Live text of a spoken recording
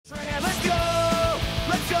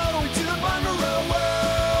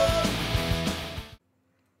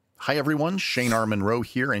Hi everyone, Shane R. Monroe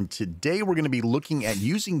here, and today we're going to be looking at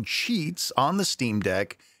using cheats on the Steam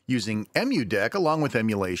Deck using EmuDeck along with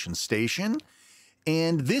Emulation Station.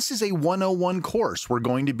 And this is a 101 course. We're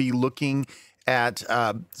going to be looking at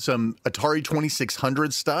some Atari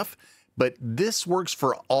 2600 stuff, but this works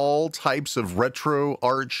for all types of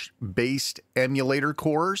RetroArch-based emulator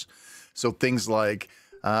cores. So things like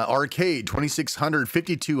arcade, 2600,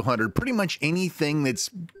 5200, pretty much anything that's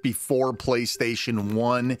before PlayStation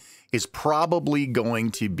 1 is probably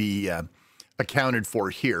going to be accounted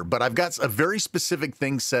for here. But I've got a very specific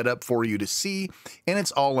thing set up for you to see, and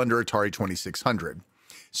it's all under Atari 2600.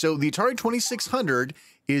 So the Atari 2600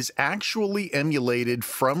 is actually emulated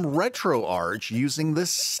from RetroArch using the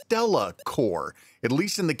Stella core, at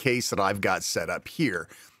least in the case that I've got set up here.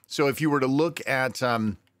 So if you were to look at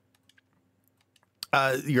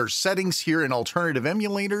your settings here in alternative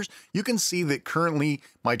emulators, you can see that currently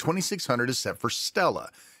my 2600 is set for Stella,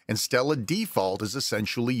 and Stella default is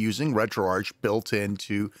essentially using RetroArch built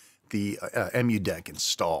into the EmuDeck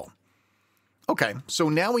install. Okay, so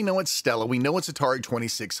now we know it's Stella, we know it's Atari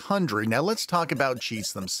 2600. Now let's talk about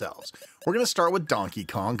cheats themselves. We're going to start with Donkey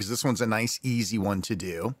Kong because this one's a nice, easy one to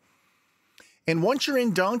do. And once you're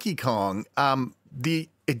in Donkey Kong,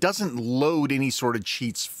 it doesn't load any sort of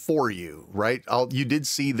cheats for you, right? You did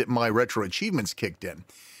see that my retro achievements kicked in.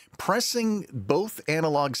 Pressing both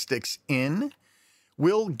analog sticks in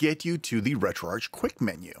will get you to the RetroArch quick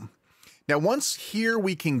menu. Now, once here,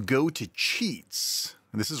 we can go to cheats.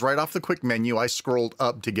 This is right off the quick menu. I scrolled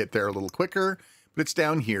up to get there a little quicker, but it's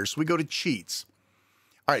down here. So we go to cheats.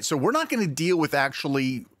 All right, so we're not going to deal with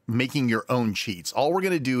actually making your own cheats. All we're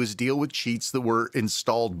going to do is deal with cheats that were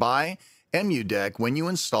installed by EmuDeck when you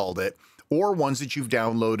installed it, or ones that you've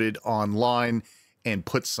downloaded online and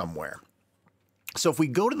put somewhere. So if we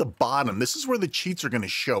go to the bottom, this is where the cheats are going to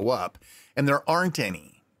show up, and there aren't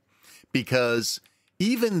any, because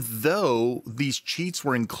even though these cheats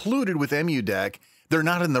were included with EmuDeck, they're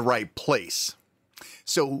not in the right place.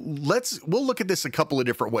 So we'll look at this a couple of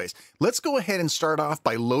different ways. Let's go ahead and start off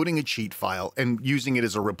by loading a cheat file and using it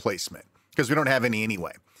as a replacement, because we don't have any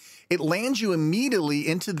anyway. It lands you immediately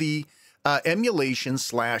into the emulation /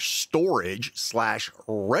 storage /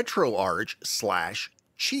 RetroArch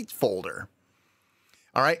 / cheat folder.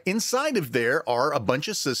 All right, inside of there are a bunch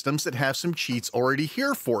of systems that have some cheats already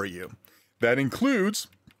here for you. That includes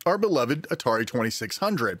our beloved Atari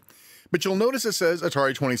 2600. But you'll notice it says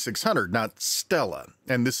Atari 2600, not Stella.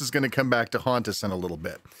 And this is going to come back to haunt us in a little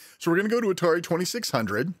bit. So we're going to go to Atari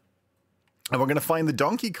 2600, and we're going to find the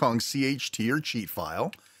Donkey Kong CHT or cheat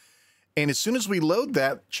file. And as soon as we load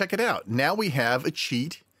that, check it out. Now we have a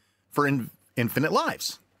cheat for infinite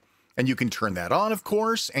lives. And you can turn that on, of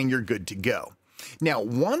course, and you're good to go. Now,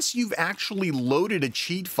 once you've actually loaded a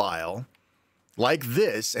cheat file like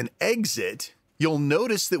this and exit, you'll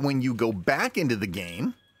notice that when you go back into the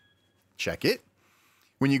game, check it,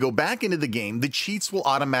 when you go back into the game, the cheats will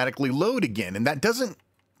automatically load again. And that doesn't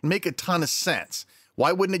make a ton of sense.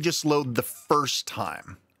 Why wouldn't it just load the first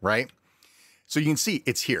time, right? So you can see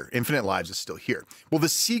it's here. Infinite Lives is still here. Well, the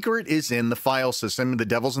secret is in the file system. The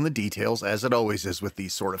devil's in the details, as it always is with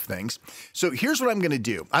these sort of things. So here's what I'm going to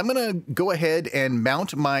do. I'm going to go ahead and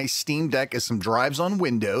mount my Steam Deck as some drives on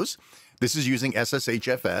Windows. This is using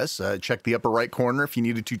SSHFS. Check the upper right corner if you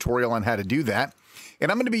need a tutorial on how to do that. And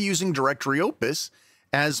I'm going to be using Directory Opus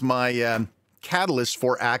as my catalyst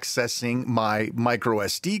for accessing my micro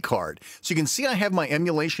SD card. So you can see I have my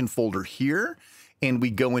emulation folder here, and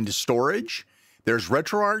we go into storage. There's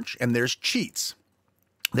RetroArch, and there's cheats.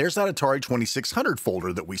 There's that Atari 2600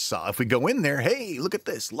 folder that we saw. If we go in there, hey, look at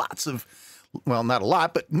this. Lots of, well, not a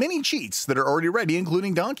lot, but many cheats that are already ready,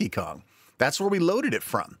 including Donkey Kong. That's where we loaded it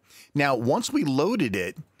from. Now, once we loaded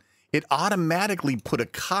it, it automatically put a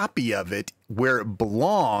copy of it where it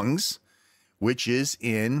belongs, which is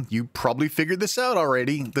in, you probably figured this out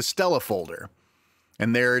already, the Stella folder.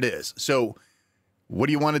 And there it is. So what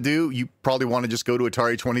do you want to do? You probably want to just go to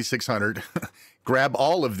Atari 2600, grab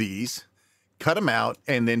all of these, cut them out,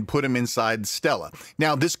 and then put them inside Stella.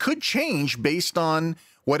 Now, this could change based on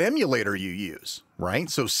what emulator you use, right?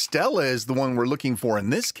 So Stella is the one we're looking for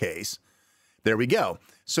in this case. There we go.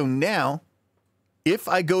 So now, if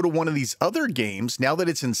I go to one of these other games, now that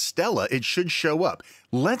it's in Stella, it should show up.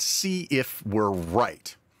 Let's see if we're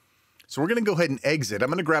right. So we're going to go ahead and exit. I'm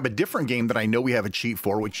going to grab a different game that I know we have a cheat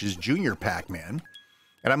for, which is Junior Pac-Man.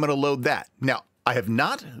 And I'm going to load that. Now, I have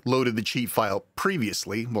not loaded the cheat file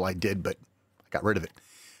previously. Well, I did, but I got rid of it.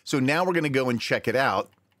 So now we're going to go and check it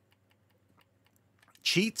out.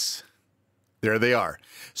 Cheats. There they are.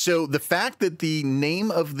 So the fact that the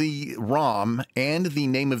name of the ROM and the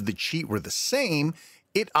name of the cheat were the same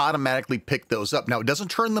it automatically picked those up. Now, it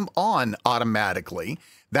doesn't turn them on automatically.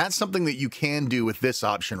 That's something that you can do with this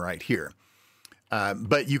option right here.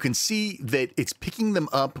 But you can see that it's picking them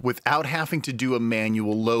up without having to do a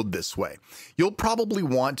manual load this way. You'll probably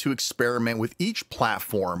want to experiment with each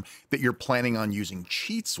platform that you're planning on using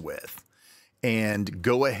cheats with and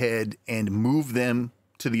go ahead and move them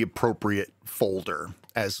to the appropriate folder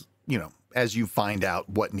as you find out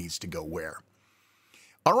what needs to go where.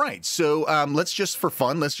 All right, so let's just, for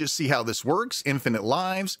fun, let's just see how this works. Infinite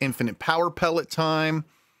lives, infinite power pellet time.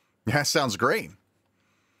 That sounds great.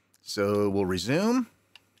 So we'll resume,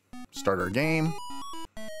 start our game.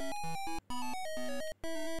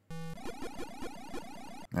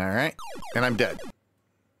 All right, and I'm dead.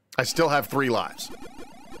 I still have 3 lives.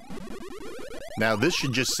 Now this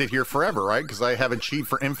should just sit here forever, right? Because I have a cheat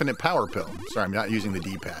for infinite power pill. Sorry, I'm not using the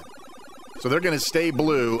D-pad. So they're gonna stay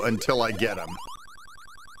blue until I get them.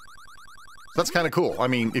 That's kind of cool. I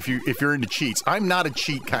mean, if you're into cheats, I'm not a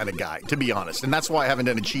cheat kind of guy, to be honest. And that's why I haven't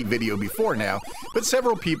done a cheat video before now. But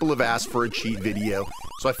several people have asked for a cheat video,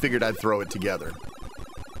 so I figured I'd throw it together.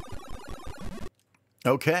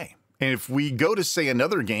 Okay. And if we go to, say,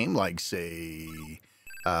 another game, like, say...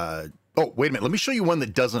 oh, wait a minute. Let me show you one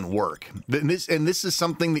that doesn't work. And this is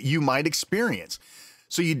something that you might experience.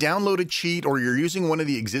 So you download a cheat, or you're using one of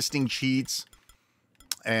the existing cheats...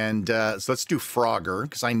 And so let's do Frogger,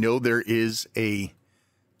 because I know there is a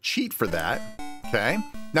cheat for that. Okay.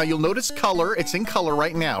 Now you'll notice color. It's in color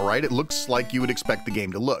right now, right? It looks like you would expect the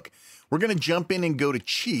game to look. We're going to jump in and go to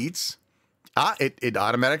cheats. Ah, it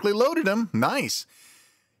automatically loaded them. Nice.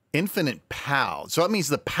 Infinite POW. So that means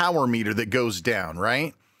the power meter that goes down,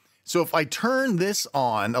 right? So if I turn this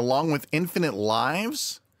on along with infinite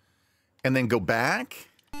lives and then go back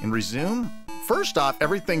and resume, first off,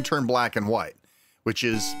 everything turned black and white, which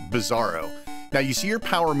is bizarro. Now you see your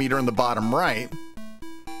power meter in the bottom right,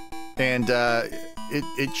 and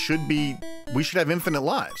it should be, we should have infinite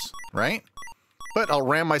lives, right? But I'll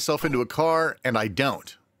ram myself into a car, and I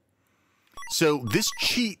don't. So this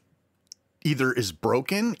cheat either is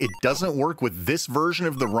broken, it doesn't work with this version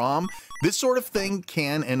of the ROM. This sort of thing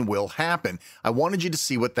can and will happen. I wanted you to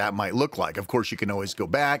see what that might look like. Of course, you can always go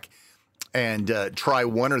back and try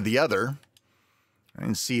one or the other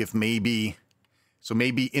and see if maybe... So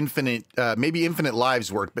maybe infinite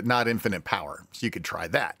lives work, but not infinite power. So you could try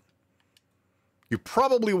that. You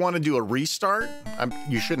probably want to do a restart.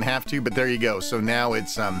 You shouldn't have to, but there you go. So now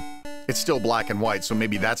it's still black and white. So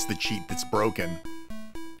maybe that's the cheat that's broken,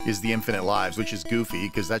 is the infinite lives, which is goofy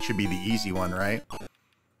because that should be the easy one, right?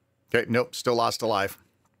 Okay, nope, still lost a life.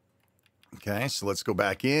 Okay, so let's go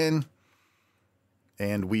back in,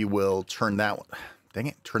 and we will turn that. Dang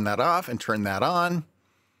it, turn that off and turn that on.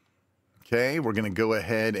 Okay, we're going to go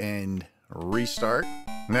ahead and restart.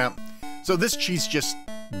 Now, so this cheat's just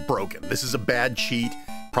broken. This is a bad cheat.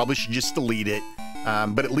 Probably should just delete it.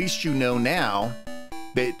 But at least you know now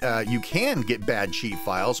that you can get bad cheat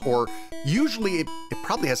files, or usually it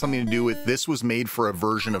probably has something to do with this was made for a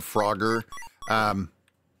version of Frogger.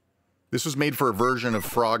 This was made for a version of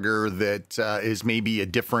Frogger that is maybe a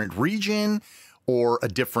different region or a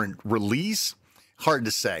different release. Hard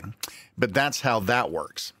to say, but that's how that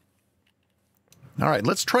works. All right,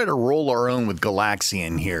 let's try to roll our own with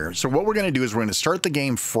Galaxian here. So what we're going to do is we're going to start the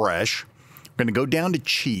game fresh. We're going to go down to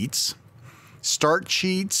cheats, start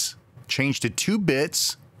cheats, change to 2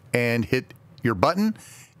 bits, and hit your button.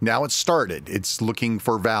 Now it's started. It's looking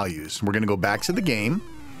for values. We're going to go back to the game.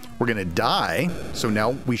 We're going to die. So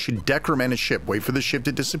now we should decrement a ship. Wait for the ship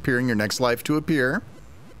to disappear and your next life to appear.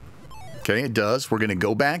 Okay, it does. We're going to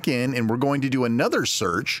go back in, and we're going to do another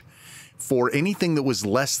search for anything that was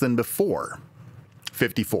less than before.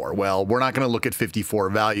 54. Well, we're not going to look at 54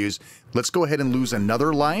 values. Let's go ahead and lose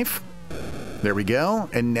another life. There we go.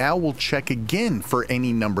 And now we'll check again for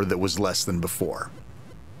any number that was less than before.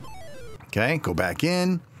 Okay, go back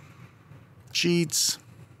in. Cheats.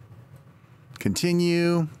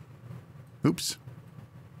 Continue. Oops.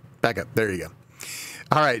 Back up. There you go.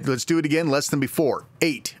 All right, let's do it again. Less than before.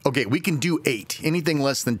 8. Okay, we can do 8. Anything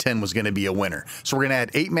less than 10 was going to be a winner. So we're going to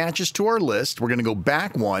add 8 matches to our list. We're going to go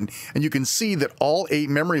back 1, and you can see that all 8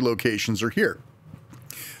 memory locations are here.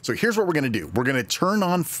 So here's what we're going to do. We're going to turn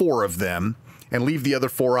on 4 of them and leave the other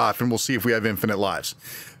 4 off, and we'll see if we have infinite lives.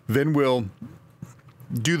 Then we'll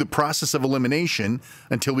do the process of elimination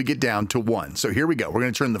until we get down to 1. So here we go. We're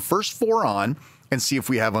going to turn the first 4 on and see if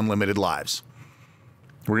we have unlimited lives.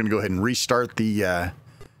 We're going to go ahead and restart the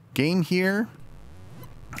game here.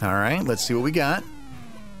 All right, let's see what we got.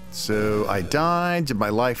 So I died. Did my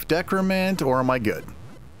life decrement, or am I good?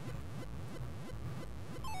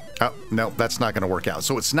 Oh, no, that's not going to work out.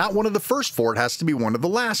 So it's not one of the first 4. It has to be one of the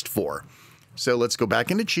last 4. So let's go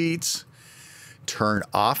back into cheats, turn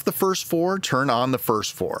off the first 4, turn on the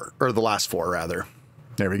first 4, or the last 4 rather.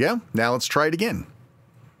 There we go. Now let's try it again.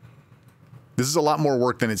 This is a lot more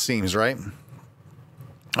work than it seems, right?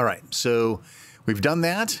 All right, so we've done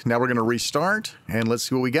that. Now we're going to restart and let's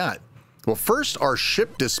see what we got. Well, first our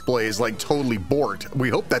ship display is like totally borked. We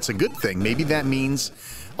hope that's a good thing. Maybe that means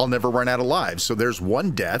I'll never run out of lives. So there's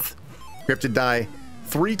 1 death. We have to die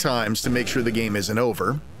 3 times to make sure the game isn't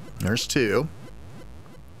over. There's 2.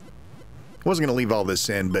 I wasn't going to leave all this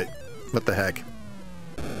in, but what the heck.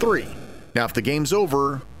 3. Now, if the game's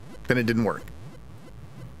over, then it didn't work.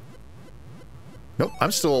 Nope,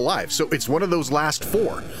 I'm still alive. So it's one of those last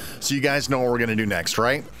 4. So you guys know what we're going to do next,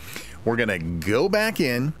 right? We're going to go back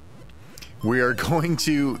in. We are going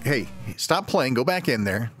to, hey, stop playing, go back in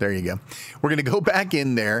there. There you go. We're going to go back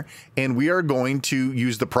in there and we are going to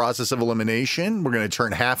use the process of elimination. We're going to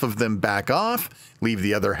turn half of them back off, leave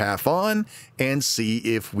the other half on, and see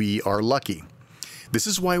if we are lucky. This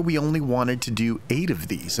is why we only wanted to do 8 of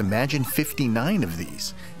these. Imagine 59 of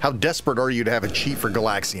these. How desperate are you to have a cheat for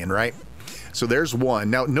Galaxian, right? So there's 1.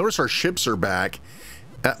 Now, notice our ships are back.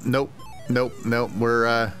 Nope,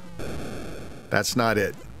 we're, that's not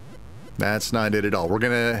it. That's not it at all. We're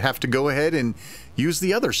going to have to go ahead and use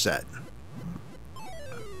the other set.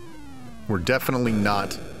 We're definitely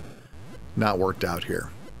not worked out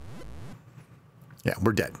here. Yeah,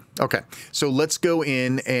 we're dead. Okay, so let's go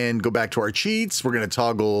in and go back to our cheats. We're going to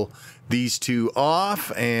toggle these 2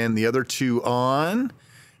 off and the other 2 on,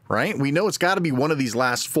 right? We know it's got to be one of these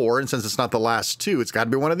last 4, and since it's not the last 2, it's got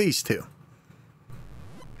to be one of these 2.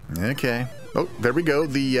 Okay. Oh, there we go.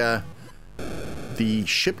 The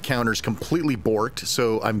ship counter's completely borked,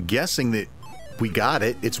 so I'm guessing that we got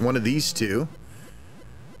it. It's one of these 2.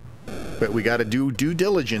 But we got to do due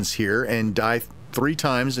diligence here and die 3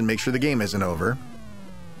 times and make sure the game isn't over.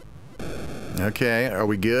 Okay, are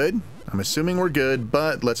we good? I'm assuming we're good,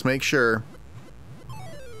 but let's make sure.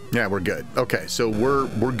 Yeah, we're good. Okay, so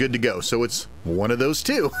we're good to go. So it's one of those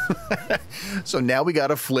 2. So now we got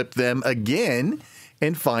to flip them again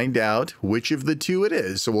and find out which of the 2 it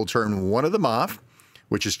is. So we'll turn one of them off,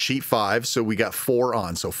 which is cheat 5. So we got 4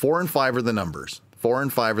 on. So 4 and 5 are the numbers. 4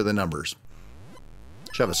 and 5 are the numbers.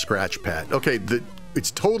 Should have a scratch pad. Okay,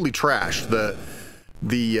 it's totally trash. The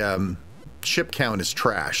ship count is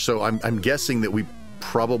trash. So I'm guessing that we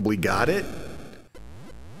probably got it.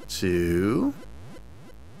 2,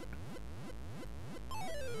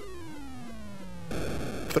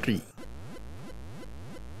 3.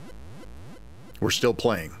 We're still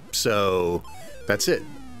playing. So that's it.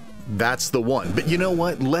 That's the one. But you know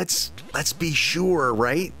what? Let's be sure,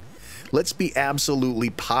 right? Let's be absolutely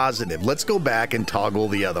positive. Let's go back and toggle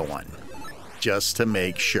the other one just to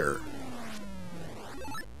make sure.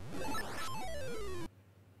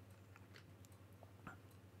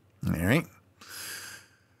 All right.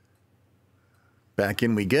 Back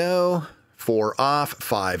in we go. 4 off,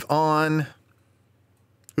 5 on.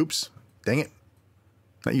 Oops. Dang it.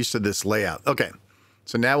 Not used to this layout. Okay.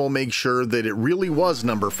 So now we'll make sure that it really was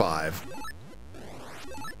number 5.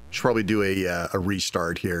 Should probably do a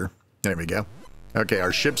restart here. There we go. Okay,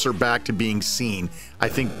 our ships are back to being seen. I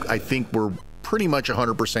think we're pretty much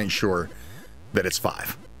 100% sure that it's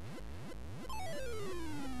 5.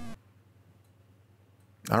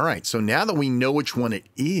 All right, so now that we know which one it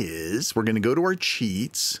is, we're going to go to our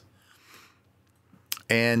cheats.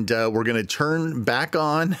 And we're going to turn back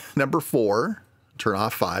on number 4. Turn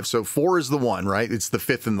off 5. So 4 is the one, right? It's the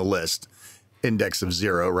 5th in the list. Index of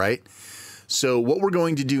 0, right? So what we're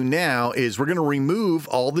going to do now is we're going to remove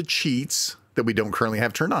all the cheats that we don't currently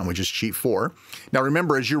have turned on, which is cheat 4. Now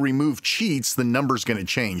remember, as you remove cheats, the number's going to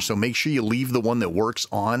change. So make sure you leave the one that works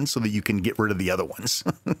on so that you can get rid of the other ones.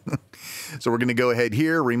 So we're going to go ahead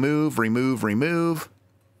here, remove, remove, remove.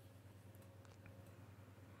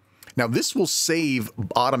 Now this will save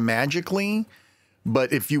automatically,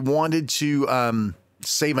 but if you wanted to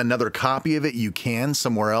save another copy of it, you can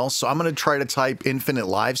somewhere else. So I'm going to try to type infinite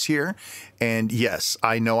lives here. And yes,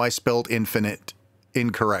 I know I spelled infinite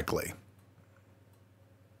incorrectly.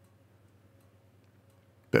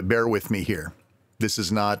 But bear with me here. This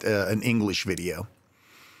is not an English video.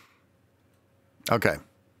 Okay.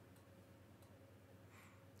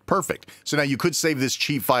 Perfect. So now you could save this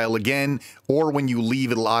cheat file again, or when you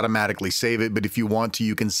leave, it'll automatically save it. But if you want to,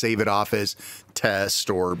 you can save it off as test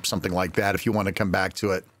or something like that if you want to come back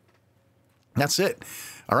to it. That's it.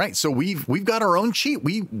 All right, so we've got our own cheat.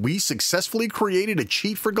 We successfully created a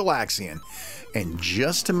cheat for Galaxian. And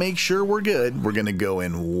just to make sure we're good, we're going to go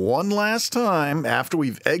in one last time after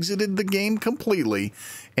we've exited the game completely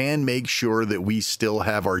and make sure that we still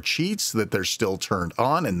have our cheats, that they're still turned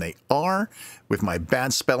on, and they are, with my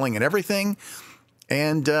bad spelling and everything.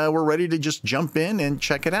 And we're ready to just jump in and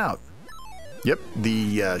check it out. Yep,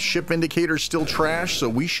 the ship indicator's still trash, so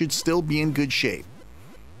we should still be in good shape.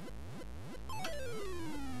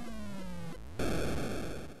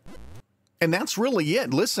 And that's really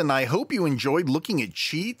it. Listen, I hope you enjoyed looking at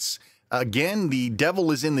cheats. Again, the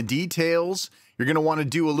devil is in the details. You're going to want to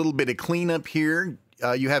do a little bit of cleanup here.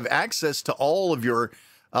 You have access to all of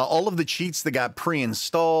the cheats that got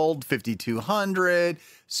pre-installed, 5200.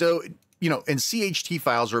 So, you know, and CHT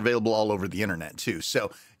files are available all over the internet too. So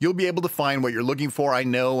you'll be able to find what you're looking for. I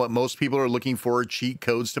know what most people are looking for, cheat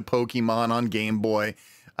codes to Pokemon on Game Boy.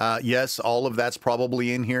 Yes, all of that's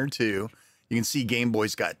probably in here too. You can see Game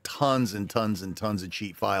Boy's got tons and tons and tons of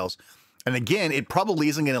cheat files. And again, it probably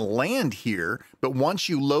isn't going to land here, but once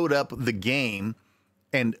you load up the game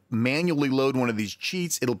and manually load one of these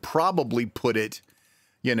cheats, it'll probably put it,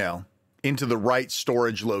 you know, into the right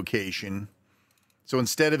storage location. So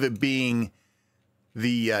instead of it being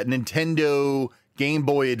the Nintendo Game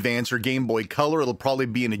Boy Advance or Game Boy Color, it'll probably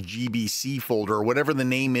be in a GBC folder or whatever the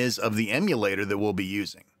name is of the emulator that we'll be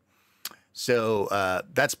using. So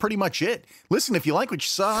that's pretty much it. Listen, if you like what you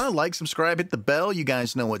saw, like, subscribe, hit the bell. You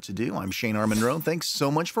guys know what to do. I'm Shane R. Monroe. Thanks so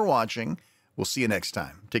much for watching. We'll see you next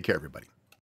time. Take care, everybody.